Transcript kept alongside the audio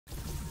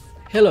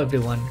Hello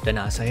everyone,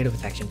 Danasa here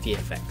with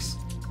ActionVFX.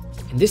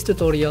 In this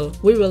tutorial,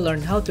 we will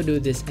learn how to do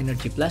this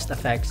energy blast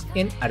effects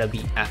in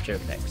Adobe After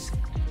Effects.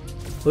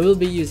 We will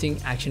be using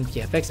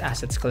ActionVFX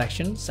Assets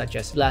collection such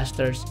as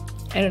blasters,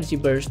 energy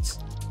bursts,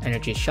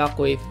 energy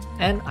shockwave,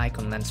 and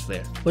icon lens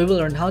flare. We will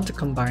learn how to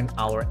combine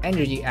our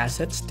energy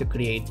assets to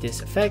create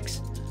these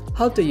effects,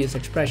 how to use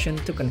expression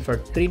to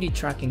convert 3D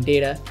tracking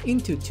data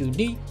into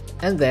 2D,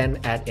 and then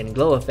add in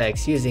glow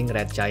effects using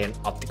Red Giant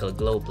Optical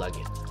Glow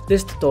plugin.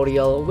 This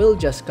tutorial will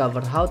just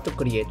cover how to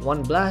create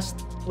one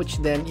blast, which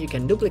then you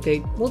can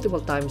duplicate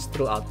multiple times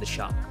throughout the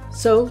shot.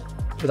 So,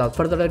 without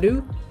further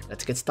ado,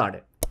 let's get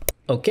started.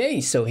 Okay,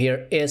 so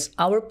here is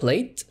our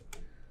plate.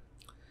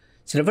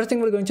 So the first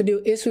thing we're going to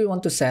do is we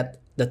want to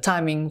set the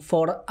timing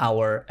for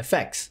our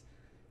effects.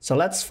 So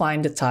let's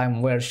find the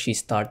time where she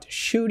starts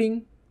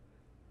shooting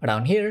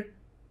around here,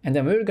 and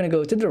then we're going to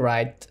go to the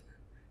right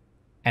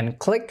and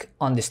click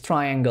on this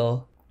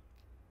triangle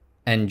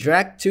and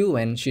drag to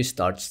when she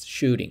starts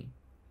shooting.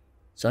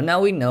 So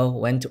now we know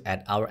when to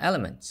add our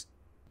elements.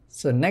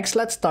 So next,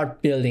 let's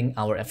start building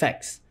our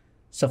effects.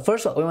 So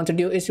first, what we want to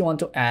do is we want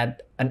to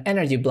add an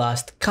energy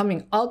blast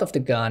coming out of the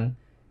gun,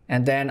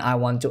 and then I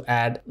want to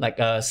add like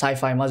a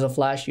Sci-Fi muzzle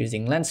flash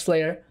using lens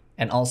flare,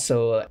 and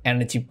also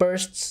energy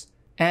bursts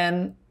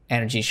and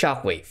energy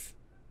shockwave.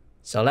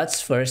 So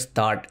let's first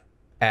start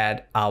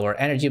add our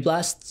energy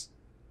blasts.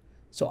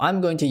 So I'm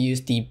going to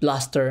use the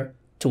blaster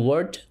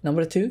toward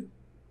number 2.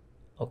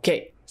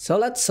 Okay, so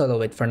let's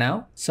solo it for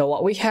now. So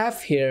what we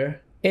have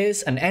here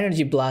is an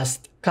energy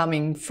blast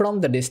coming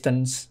from the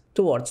distance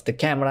towards the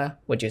camera,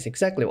 which is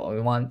exactly what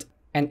we want.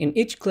 And in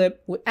each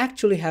clip, we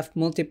actually have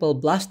multiple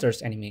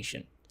blasters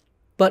animation.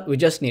 But we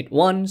just need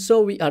one,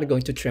 so we are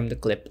going to trim the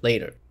clip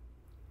later.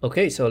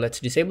 Okay, so let's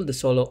disable the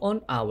solo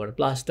on our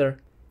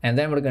blaster. And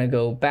then we're going to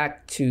go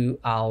back to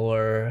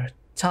our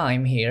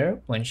time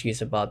here when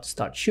she's about to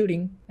start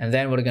shooting. And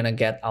then we're going to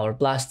get our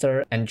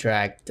blaster and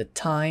drag the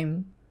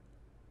time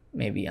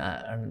maybe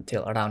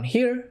until around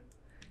here,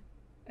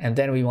 and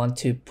then we want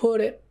to put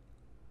it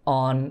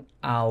on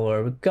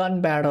our gun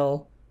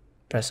barrel,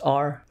 press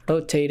R,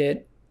 rotate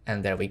it,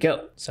 and there we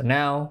go. So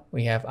now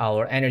we have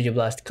our energy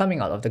blast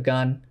coming out of the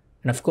gun,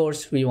 and of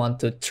course we want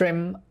to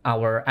trim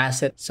our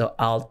asset, so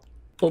Alt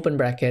open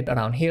bracket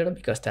around here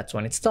because that's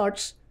when it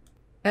starts,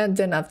 and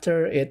then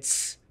after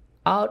it's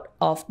out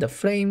of the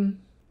frame,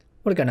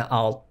 we're gonna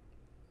Alt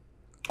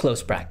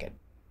close bracket.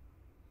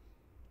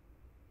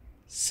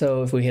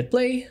 So if we hit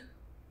play,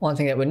 one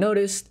thing that we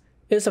noticed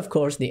is of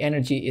course the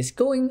energy is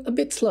going a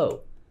bit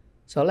slow.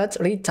 So let's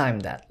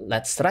retime that.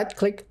 Let's right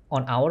click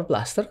on our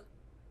blaster,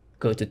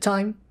 go to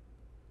time,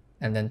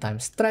 and then time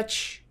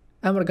stretch,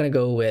 and we're gonna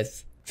go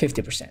with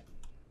 50%.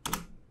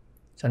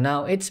 So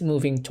now it's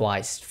moving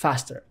twice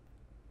faster.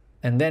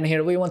 And then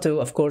here we want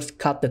to of course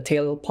cut the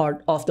tail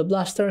part of the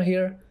blaster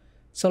here.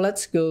 So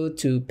let's go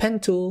to pen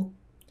tool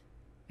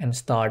and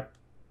start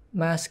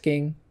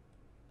masking.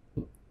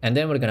 And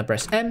then we're gonna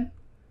press M,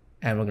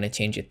 and we're going to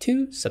change it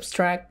to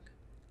subtract,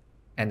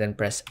 and then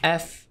press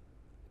F,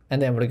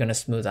 and then we're going to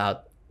smooth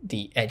out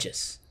the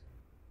edges.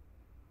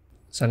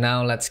 So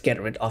now let's get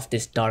rid of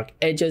these dark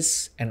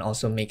edges and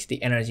also makes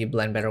the energy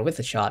blend better with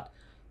the shot.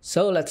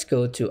 So let's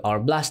go to our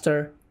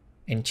blaster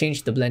and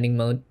change the blending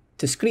mode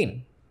to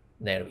screen.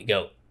 There we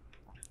go.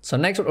 So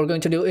next what we're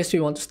going to do is we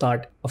want to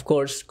start, of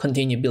course,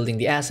 continue building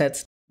the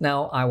assets.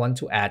 Now I want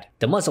to add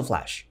the muzzle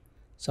flash.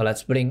 So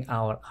let's bring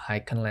our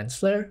icon lens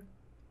flare.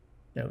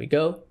 There we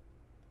go.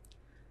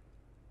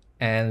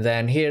 And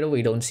then here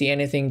we don't see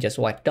anything, just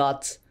white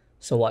dots.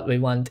 So what we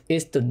want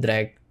is to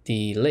drag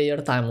the layer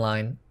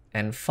timeline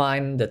and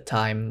find the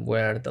time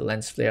where the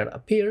lens flare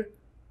appear.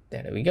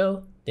 There we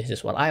go. This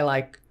is what I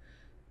like.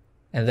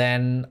 And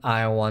then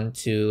I want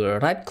to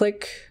right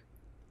click,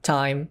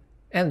 time,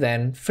 and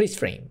then freeze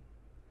frame.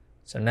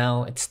 So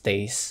now it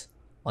stays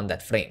on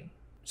that frame.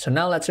 So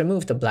now let's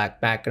remove the black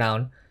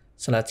background.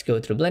 So let's go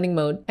through blending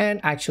mode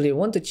and actually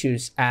want to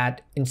choose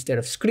add instead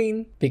of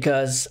screen,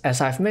 because as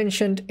I've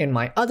mentioned in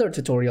my other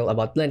tutorial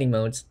about blending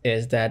modes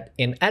is that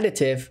in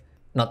additive,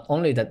 not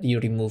only that you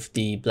remove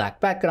the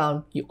black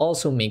background, you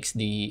also makes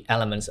the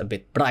elements a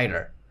bit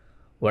brighter.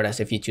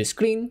 Whereas if you choose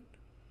screen,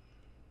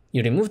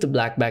 you remove the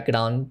black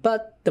background,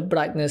 but the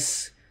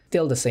brightness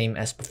still the same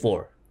as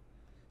before.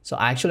 So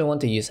I actually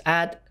want to use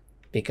add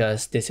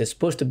because this is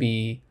supposed to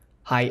be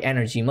high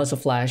energy muzzle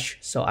flash,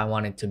 so I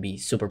want it to be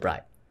super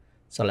bright.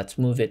 So let's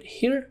move it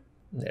here.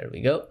 There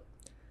we go.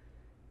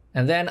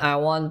 And then I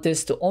want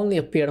this to only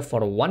appear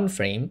for one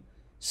frame.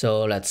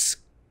 So let's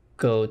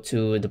go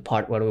to the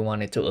part where we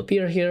want it to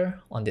appear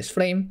here on this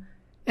frame,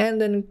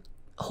 and then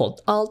hold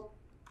Alt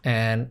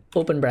and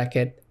open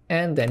bracket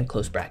and then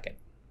close bracket.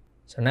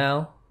 So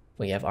now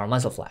we have our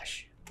muzzle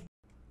flash.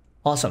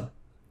 Awesome.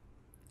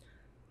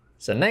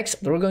 So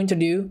next what we're going to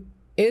do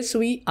is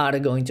we are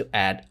going to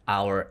add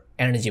our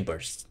energy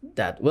burst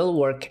that will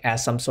work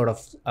as some sort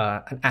of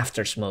an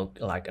after smoke,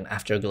 like an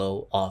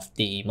afterglow of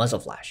the muzzle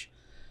flash.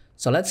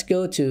 So let's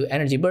go to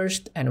energy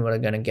burst and we're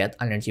gonna get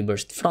energy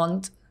burst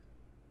front.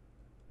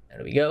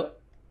 There we go.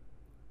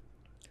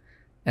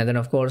 And then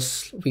of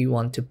course, we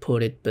want to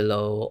put it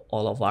below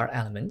all of our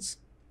elements.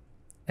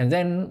 And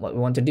then what we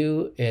want to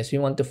do is we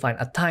want to find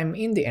a time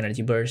in the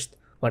energy burst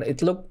where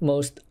it looked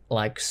most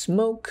like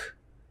smoke.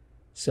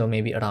 So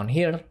maybe around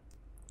here.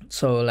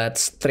 So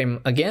let's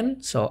trim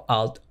again. So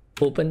Alt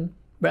open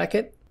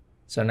bracket.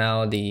 So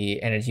now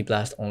the energy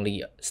blast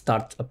only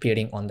starts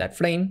appearing on that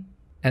frame.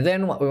 And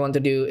then what we want to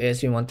do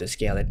is we want to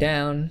scale it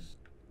down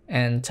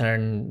and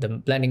turn the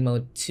blending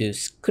mode to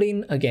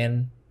screen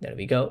again. There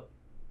we go.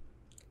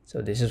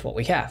 So this is what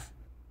we have.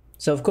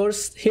 So of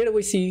course, here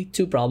we see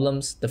two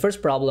problems. The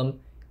first problem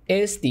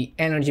is the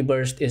energy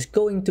burst is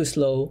going too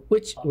slow,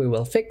 which we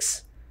will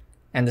fix.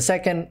 And the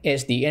second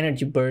is the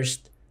energy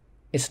burst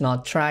is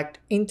not tracked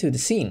into the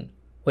scene,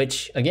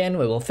 which again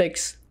we will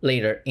fix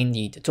later in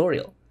the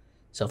tutorial.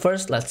 So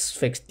first, let's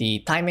fix the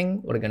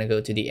timing. We're gonna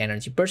go to the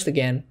energy burst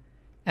again,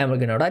 and we're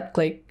gonna right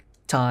click,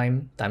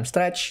 time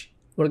stretch.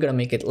 We're gonna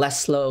make it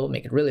less slow,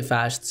 make it really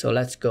fast. So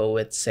let's go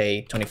with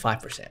say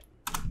 25%.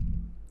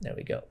 There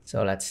we go.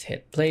 So let's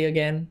hit play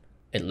again.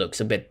 It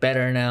looks a bit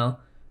better now.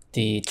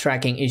 The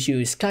tracking issue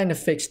is kind of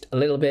fixed a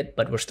little bit,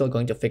 but we're still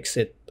going to fix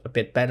it a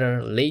bit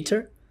better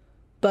later.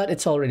 But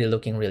it's already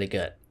looking really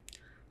good.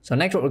 So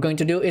next what we're going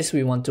to do is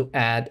we want to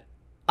add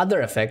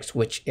other effects,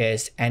 which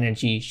is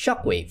energy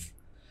shockwave.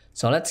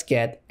 So let's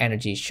get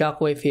energy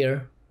shockwave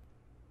here.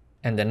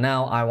 And then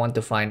now I want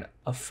to find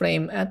a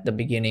frame at the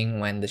beginning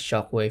when the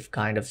shockwave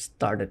kind of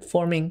started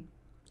forming.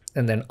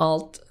 And then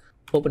Alt,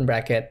 open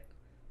bracket.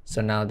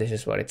 So now this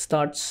is where it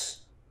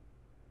starts.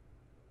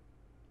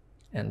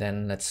 And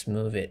then let's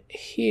move it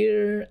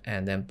here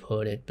and then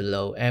put it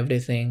below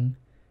everything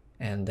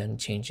and then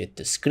change it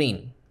to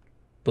screen.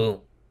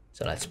 Boom.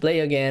 So let's play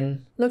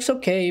again. Looks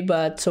okay,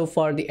 but so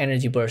far the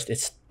energy burst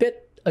is a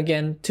bit,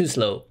 again, too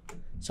slow.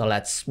 So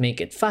let's make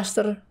it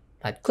faster.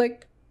 Right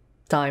click,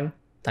 time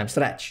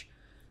stretch.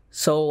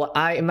 So what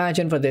I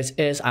imagine for this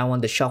is I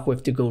want the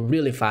shockwave to go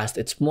really fast.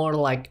 It's more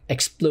like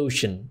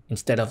explosion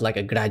instead of like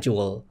a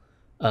gradual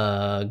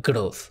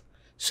growth.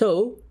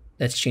 So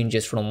let's change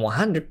this from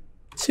 100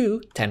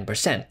 to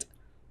 10%.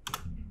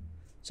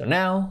 So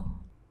now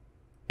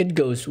it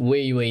goes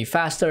way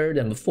faster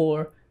than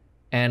before,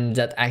 and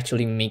that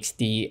actually makes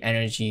the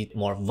energy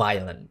more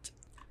violent.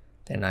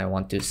 Then I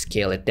want to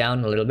scale it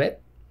down a little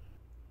bit.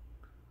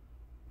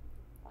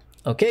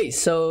 Okay,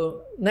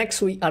 so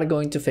next we are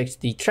going to fix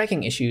the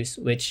tracking issues,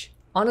 which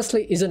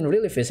honestly isn't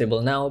really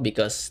visible now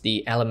because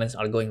the elements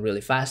are going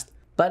really fast,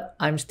 but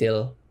I'm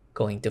still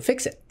going to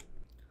fix it.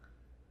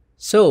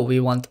 So we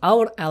want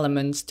our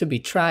elements to be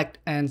tracked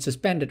and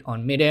suspended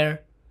on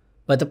midair,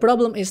 but the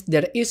problem is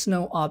there is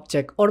no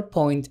object or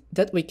point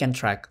that we can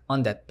track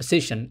on that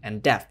position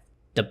and depth.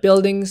 The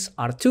buildings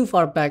are too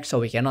far back, so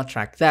we cannot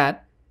track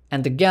that,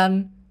 and the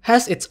gun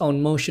has its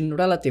own motion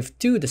relative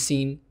to the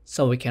scene,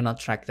 so we cannot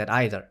track that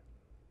either.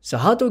 So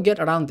how to get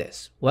around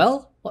this?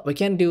 Well, what we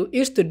can do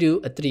is to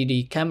do a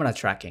 3D camera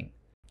tracking.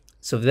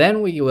 So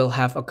then we will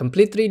have a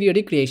complete 3D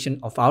recreation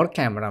of our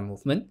camera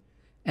movement,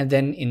 and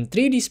then in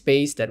 3D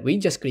space that we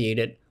just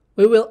created,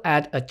 we will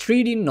add a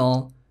 3D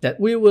null that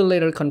we will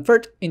later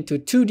convert into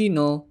 2D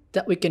null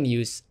that we can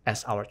use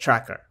as our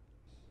tracker.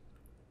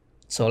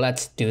 So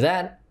let's do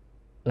that.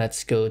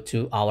 Let's go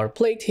to our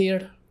plate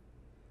here.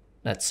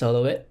 Let's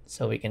solo it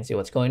so we can see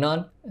what's going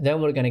on.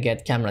 Then we're gonna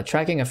get camera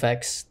tracking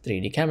effects,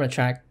 3D camera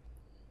track.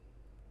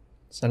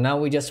 So now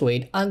we just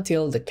wait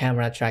until the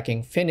camera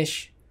tracking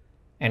finish.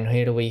 And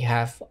here we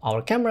have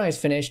our camera is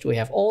finished. We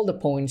have all the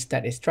points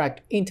that is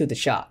tracked into the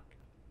shot.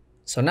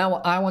 So now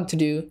what I want to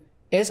do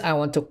is I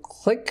want to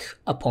click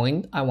a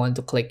point. I want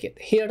to click it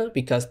here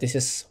because this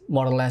is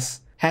more or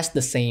less has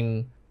the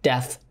same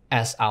depth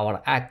as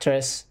our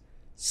actress.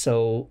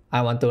 So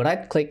I want to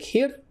right click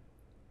here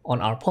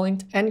on our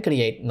point and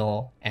create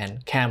null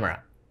and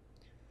camera.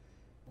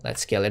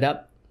 Let's scale it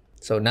up.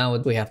 So now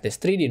we have this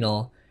 3D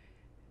null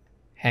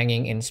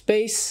hanging in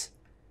space,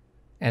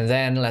 and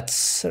then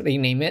let's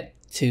rename it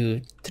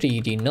to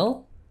 3D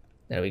null.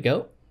 There we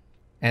go.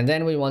 And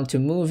then we want to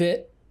move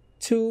it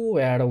to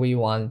where we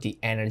want the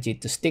energy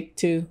to stick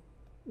to,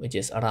 which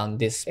is around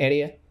this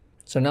area.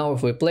 So now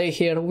if we play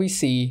here, we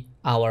see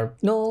our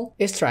null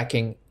is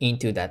tracking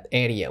into that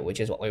area, which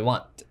is what we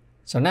want.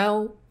 So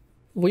now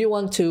we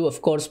want to,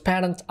 of course,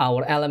 parent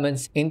our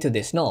elements into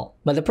this null.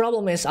 But the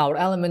problem is our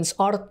elements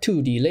are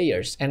 2D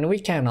layers, and we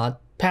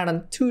cannot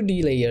parent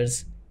 2D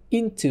layers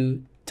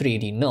into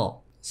 3D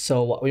null.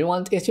 So what we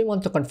want is we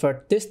want to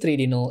convert this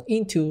 3D null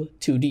into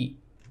 2D.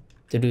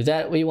 To do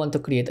that, we want to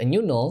create a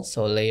new null.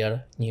 So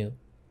layer new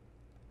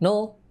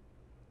null,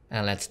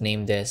 and let's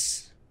name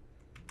this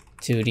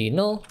 2D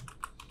null.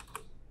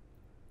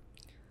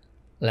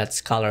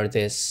 Let's color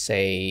this,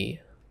 say,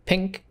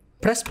 pink.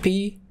 Press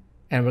P,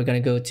 and we're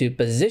gonna go to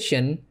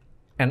position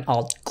and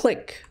Alt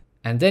click.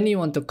 And then you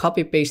want to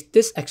copy paste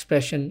this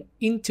expression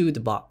into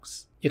the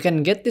box. You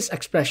can get this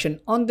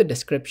expression on the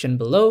description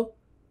below.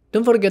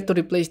 Don't forget to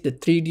replace the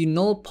 3D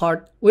null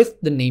part with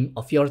the name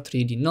of your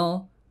 3D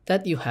null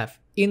that you have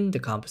in the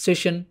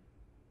composition,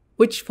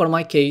 which for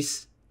my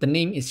case, the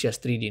name is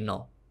just 3D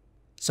null.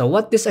 So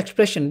what this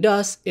expression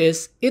does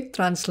is it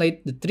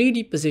translates the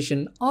 3D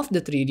position of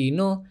the 3D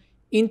null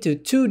into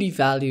 2D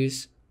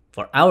values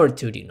for our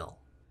 2D null.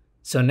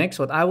 So next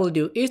what I will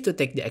do is to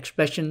take the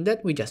expression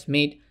that we just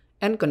made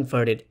and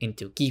convert it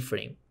into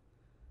keyframe.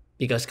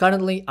 Because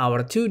currently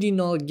our 2D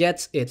null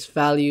gets its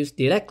values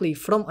directly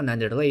from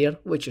another layer,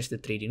 which is the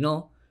 3D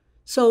null.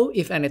 So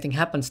if anything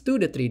happens to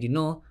the 3D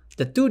null,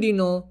 the 2D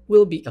null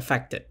will be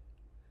affected.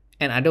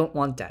 And I don't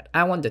want that.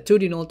 I want the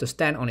 2D null to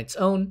stand on its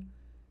own.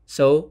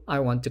 So I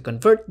want to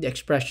convert the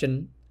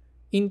expression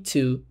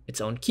into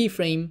its own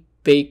keyframe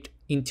baked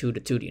into the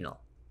 2D null.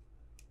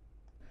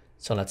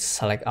 So let's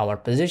select our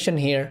position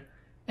here,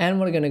 and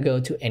we're going to go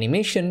to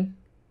Animation,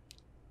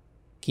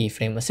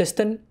 Keyframe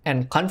Assistant,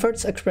 and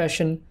Converts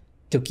Expression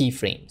to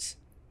Keyframes.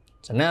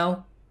 So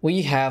now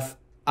we have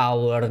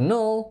our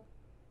null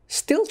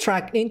still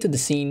tracked into the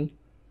scene,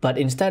 but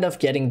instead of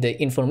getting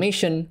the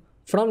information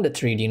from the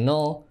 3D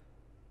null,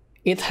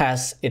 it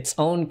has its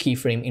own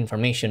keyframe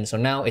information. So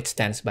now it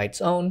stands by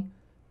its own.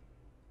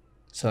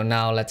 So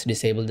now let's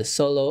disable the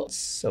solo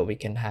so we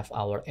can have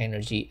our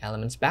energy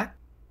elements back.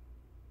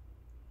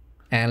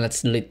 And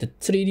let's delete the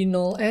 3D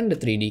null and the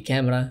 3D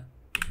camera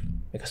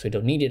because we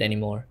don't need it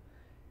anymore.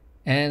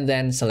 And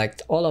then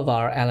select all of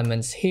our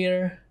elements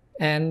here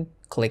and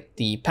click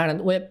the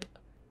parent whip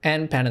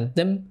and parent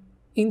them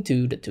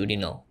into the 2D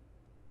null.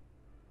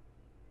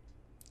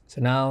 So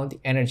now the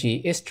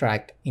energy is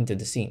tracked into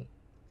the scene.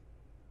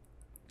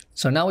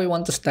 So now we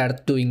want to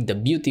start doing the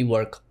beauty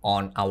work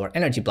on our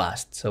energy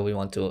blast. So we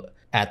want to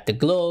add the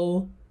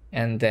glow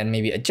and then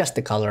maybe adjust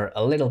the color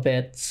a little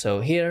bit.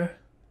 So here,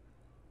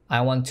 I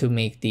want to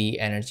make the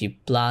energy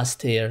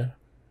blast here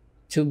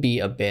to be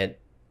a bit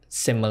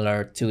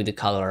similar to the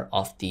color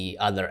of the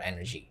other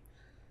energy.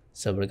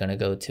 So we're going to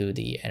go to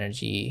the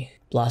energy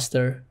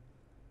blaster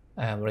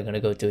and we're going to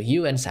go to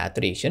hue and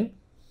saturation.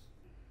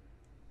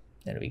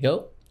 There we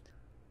go.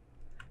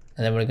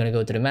 And then we're going to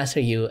go to the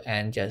master hue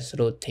and just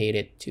rotate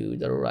it to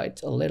the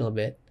right a little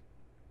bit.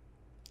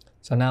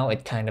 So now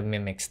it kind of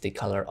mimics the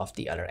color of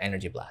the other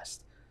energy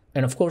blast.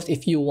 And of course,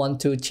 if you want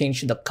to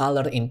change the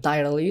color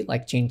entirely,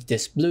 like change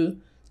this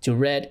blue to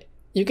red,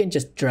 you can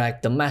just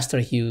drag the master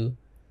hue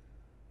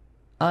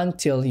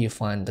until you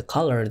find the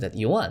color that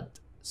you want.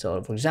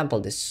 So for example,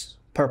 this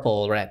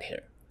purple red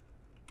here.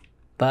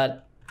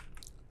 But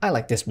I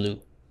like this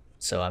blue,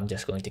 so I'm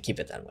just going to keep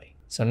it that way.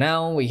 So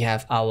now we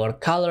have our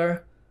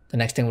color. The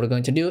next thing we're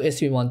going to do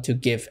is we want to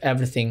give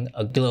everything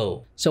a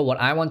glow. So what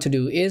I want to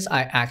do is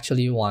I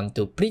actually want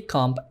to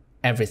pre-comp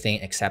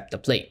everything except the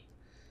plate.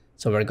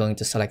 So we're going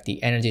to select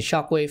the energy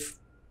shockwave,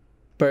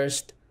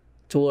 burst,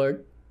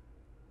 toward.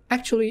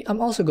 Actually, I'm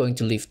also going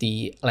to leave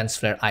the lens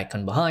flare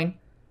icon behind.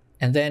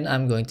 And then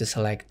I'm going to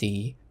select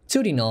the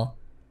 2D null.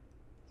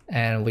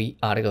 And we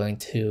are going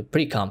to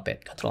pre-comp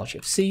it.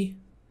 Ctrl-Shift-C.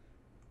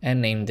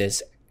 And name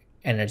this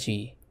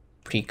energy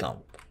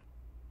pre-comp.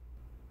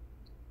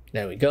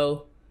 There we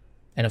go.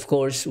 And of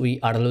course, we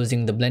are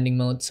losing the blending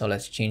mode. So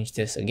let's change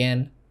this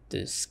again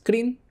to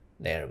screen.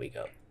 There we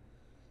go.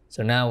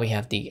 So now we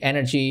have the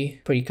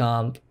energy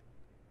pre-comp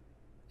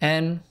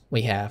and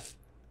we have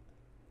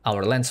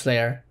our lens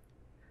flare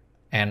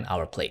and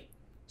our plate.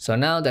 So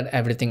now that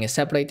everything is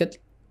separated,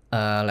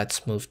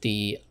 let's move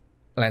the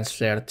lens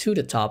flare to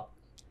the top.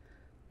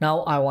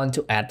 Now I want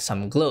to add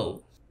some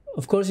glow.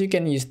 Of course, you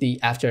can use the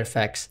After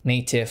Effects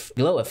native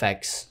glow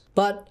effects,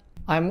 but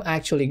I'm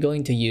actually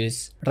going to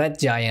use Red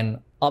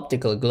Giant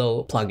Optical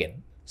Glow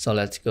plugin. So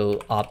let's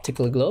go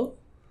Optical Glow.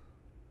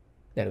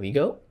 There we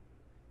go.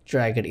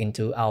 Drag it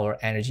into our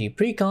energy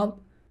pre-comp.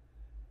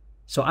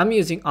 So I'm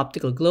using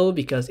Optical Glow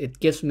because it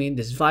gives me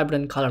this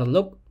vibrant color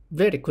look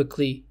very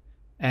quickly.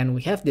 And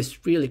we have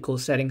this really cool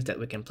settings that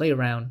we can play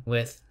around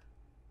with.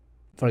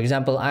 For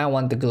example, I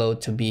want the glow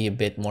to be a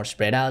bit more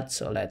spread out.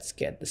 So let's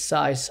get the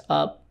size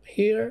up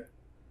here.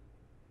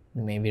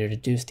 Maybe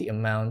reduce the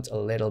amount a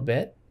little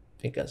bit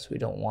because we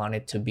don't want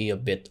it to be a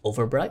bit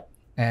over bright.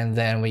 And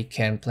then we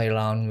can play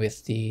around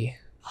with the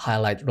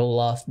highlight roll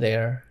off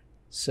there.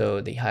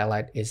 So the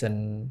highlight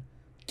isn't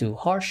too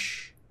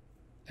harsh.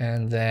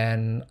 And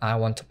then I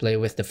want to play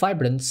with the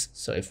vibrance.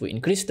 So if we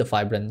increase the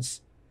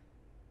vibrance,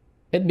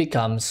 it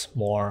becomes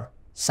more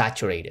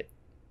saturated.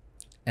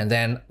 And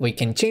then we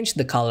can change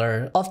the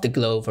color of the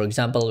glow. For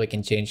example, we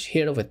can change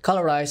here with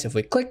colorize. If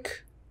we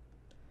click,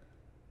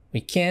 we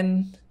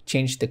can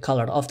change the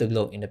color of the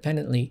glow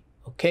independently.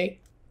 Okay.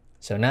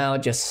 So now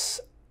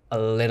just a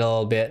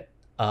little bit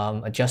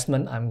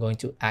adjustment. I'm going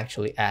to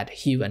actually add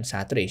hue and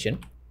saturation.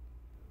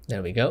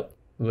 There we go.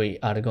 We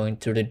are going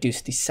to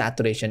reduce the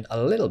saturation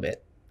a little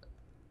bit.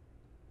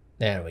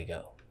 There we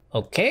go.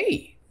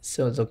 Okay,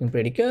 so it's looking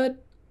pretty good.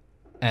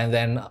 And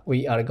then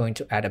we are going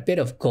to add a bit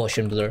of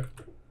Gaussian blur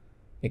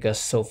because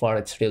so far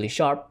it's really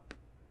sharp.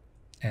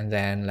 And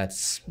then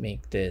let's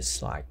make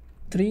this like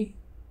 3.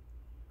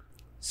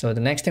 So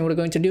the next thing we're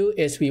going to do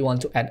is we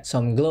want to add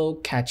some glow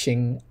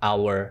catching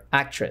our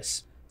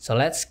actress. So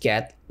let's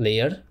get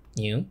layer,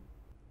 new,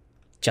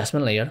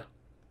 adjustment layer,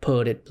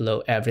 put it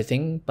below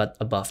everything but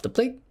above the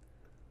plate.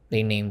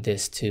 Rename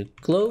this to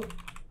glow.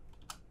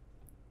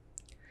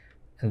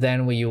 And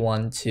then we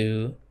want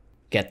to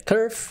get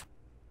curve.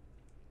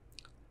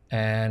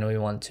 And we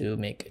want to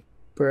make it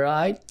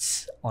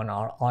bright on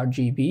our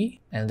RGB.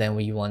 And then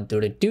we want to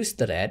reduce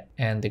the red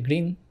and the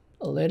green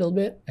a little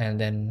bit. And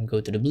then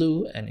go to the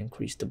blue and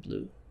increase the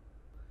blue.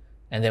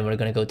 And then we're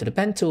going to go to the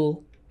pen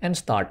tool and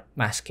start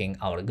masking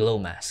our glow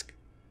mask.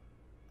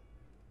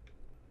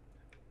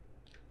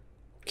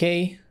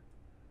 Okay.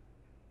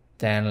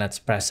 Then let's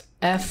press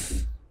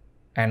F.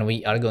 And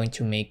we are going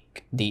to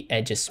make the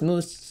edges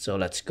smooth. So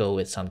let's go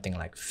with something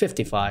like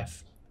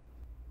 55.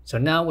 So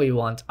now we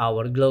want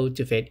our glow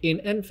to fade in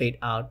and fade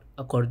out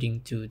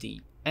according to the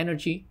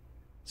energy.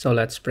 So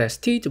let's press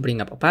T to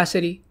bring up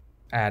opacity,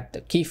 add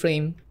the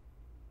keyframe,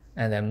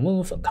 and then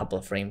move a couple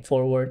of frames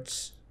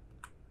forwards.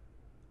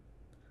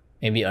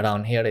 Maybe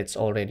around here it's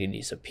already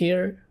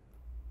disappeared.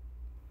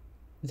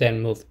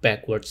 Then move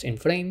backwards in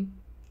frame.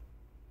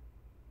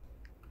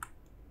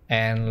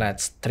 And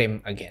let's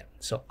trim again.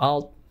 So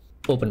Alt,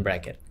 open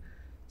bracket.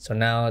 So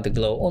now the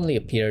glow only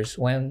appears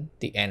when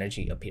the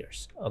energy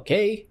appears.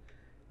 Okay.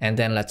 And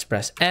then let's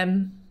press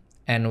M,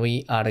 and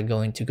we are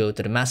going to go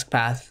to the mask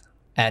path,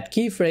 add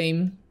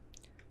keyframe,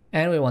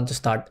 and we want to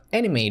start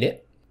animate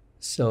it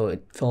so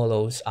it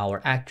follows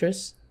our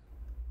actress.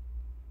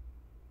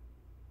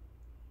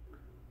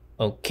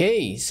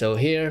 Okay, so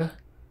here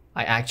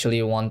I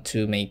actually want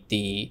to make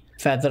the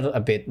feather a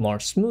bit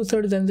more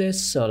smoother than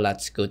this. So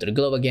let's go to the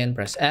glow again,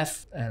 press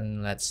F,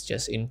 and let's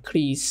just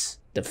increase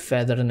the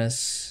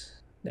featherness.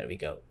 There we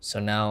go. So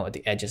now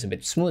the edge is a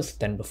bit smooth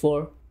than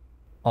before.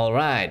 All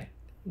right.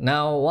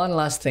 Now, one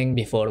last thing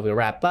before we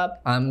wrap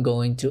up, I'm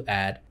going to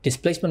add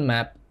displacement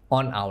map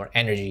on our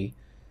energy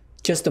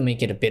just to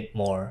make it a bit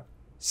more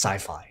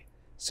sci-fi.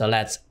 So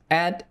let's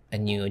add a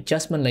new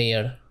adjustment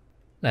layer.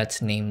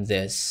 Let's name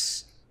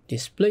this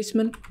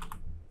displacement.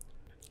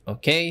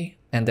 Okay,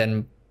 and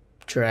then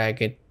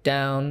drag it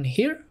down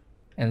here.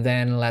 And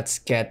then let's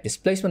get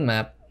displacement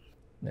map.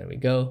 There we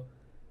go.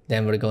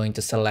 Then we're going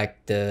to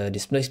select the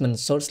displacement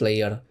source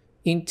layer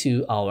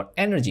into our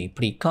energy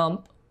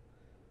pre-comp.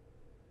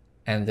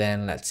 And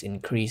then let's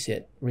increase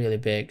it really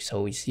big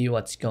so we see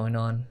what's going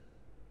on.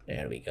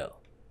 There we go.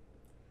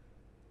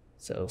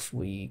 So if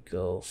we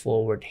go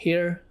forward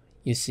here,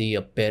 you see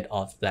a bit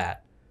of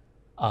that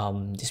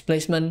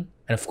displacement.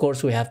 And of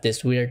course, we have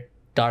this weird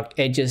dark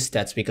edges.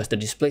 That's because the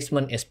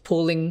displacement is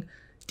pulling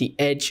the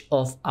edge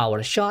of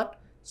our shot.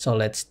 So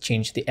let's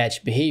change the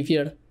edge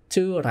behavior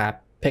to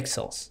wrap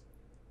pixels.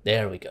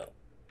 There we go.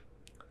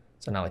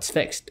 So now it's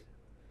fixed.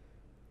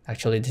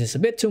 Actually, this is a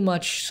bit too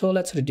much. So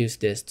let's reduce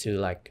this to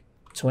like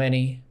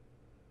 20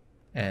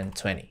 and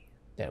 20.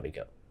 There we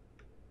go.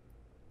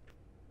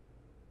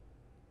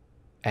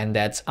 And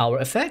that's our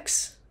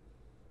effects.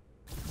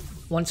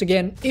 Once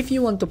again, if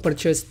you want to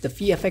purchase the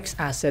VFX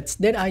assets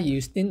that I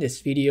used in this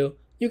video,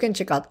 you can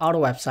check out our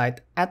website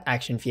at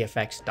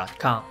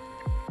ActionVFX.com.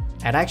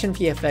 At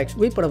ActionVFX,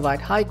 we provide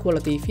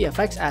high-quality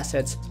VFX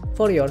assets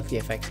for your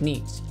VFX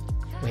needs.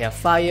 We have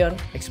fire,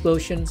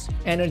 explosions,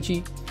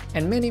 energy,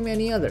 and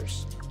many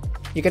others.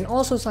 You can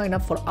also sign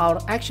up for our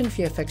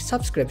ActionVFX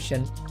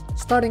subscription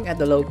starting at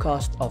the low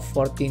cost of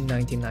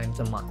 $14.99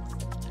 a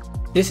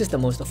month. This is the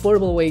most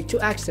affordable way to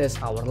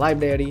access our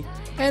library,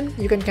 and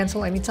you can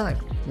cancel anytime,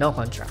 no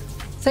contract.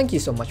 Thank you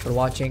so much for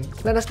watching.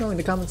 Let us know in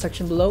the comment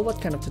section below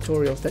what kind of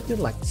tutorials that you'd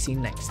like to see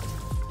next.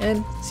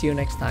 And see you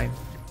next time.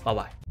 Bye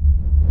bye.